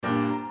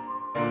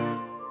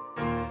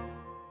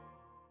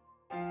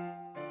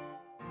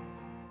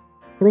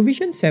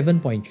Provision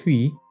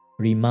 7.3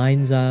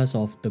 reminds us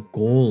of the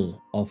goal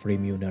of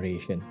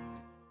remuneration.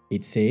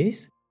 It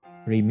says,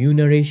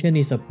 remuneration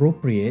is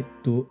appropriate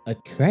to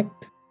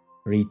attract,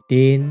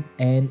 retain,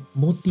 and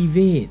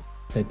motivate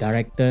the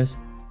directors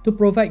to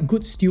provide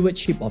good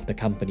stewardship of the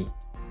company,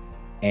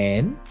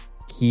 and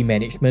key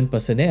management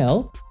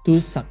personnel to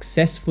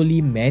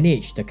successfully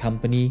manage the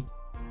company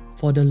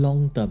for the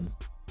long term.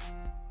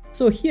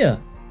 So here,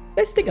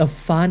 let's take a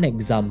fun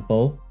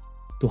example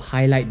to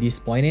highlight this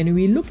point, and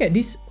we look at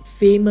this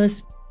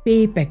famous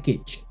pay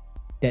package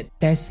that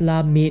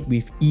Tesla made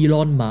with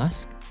Elon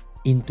Musk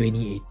in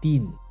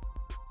 2018.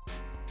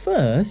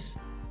 First,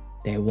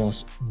 there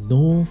was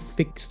no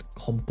fixed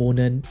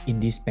component in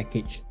this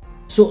package.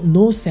 So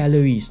no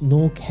salaries,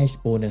 no cash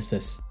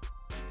bonuses.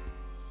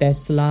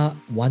 Tesla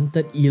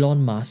wanted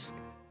Elon Musk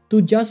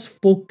to just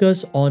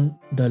focus on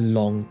the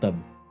long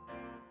term.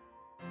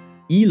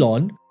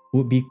 Elon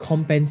would be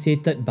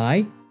compensated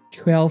by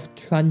 12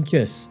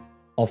 tranches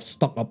of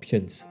stock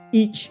options,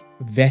 each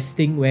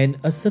vesting when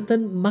a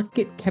certain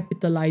market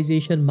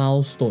capitalization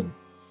milestone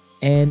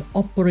and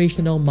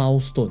operational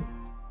milestone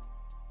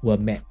were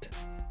met.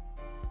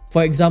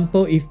 For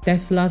example, if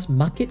Tesla's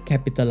market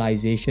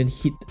capitalization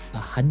hit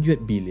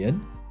 100 billion,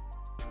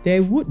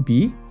 there would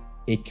be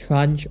a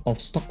tranche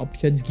of stock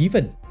options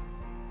given.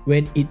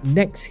 When it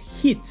next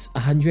hits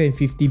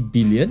 150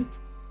 billion,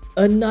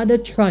 another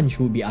tranche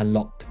will be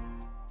unlocked.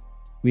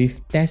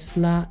 With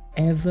Tesla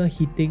ever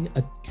hitting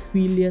 $1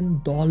 trillion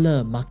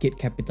market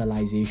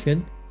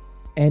capitalization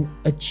and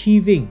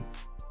achieving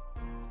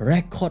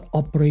record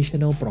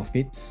operational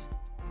profits,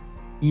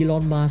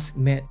 Elon Musk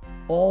met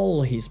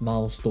all his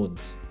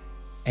milestones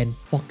and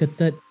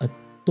pocketed a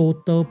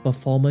total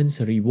performance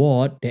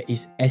reward that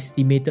is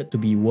estimated to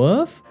be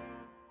worth,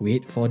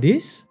 wait for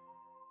this,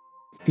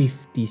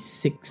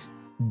 56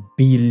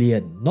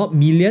 billion, not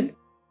million,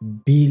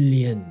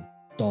 billion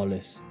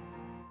dollars,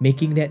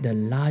 making that the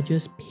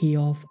largest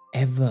payoff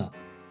ever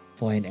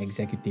for an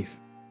executive.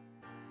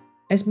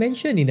 As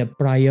mentioned in a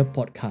prior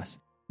podcast,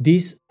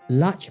 this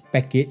large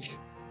package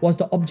was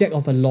the object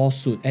of a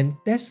lawsuit, and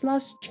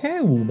Tesla's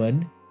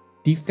chairwoman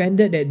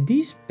defended that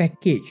this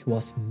package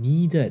was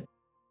needed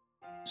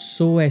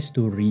so as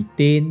to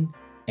retain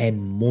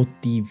and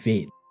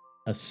motivate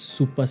a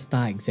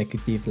superstar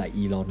executive like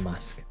Elon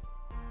Musk.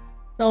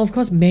 Now, of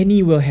course,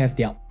 many will have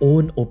their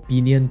own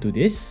opinion to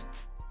this,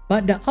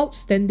 but the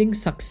outstanding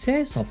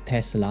success of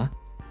Tesla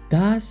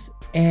does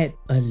add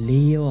a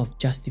layer of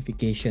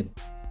justification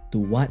to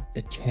what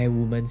the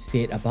chairwoman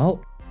said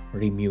about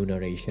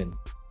remuneration.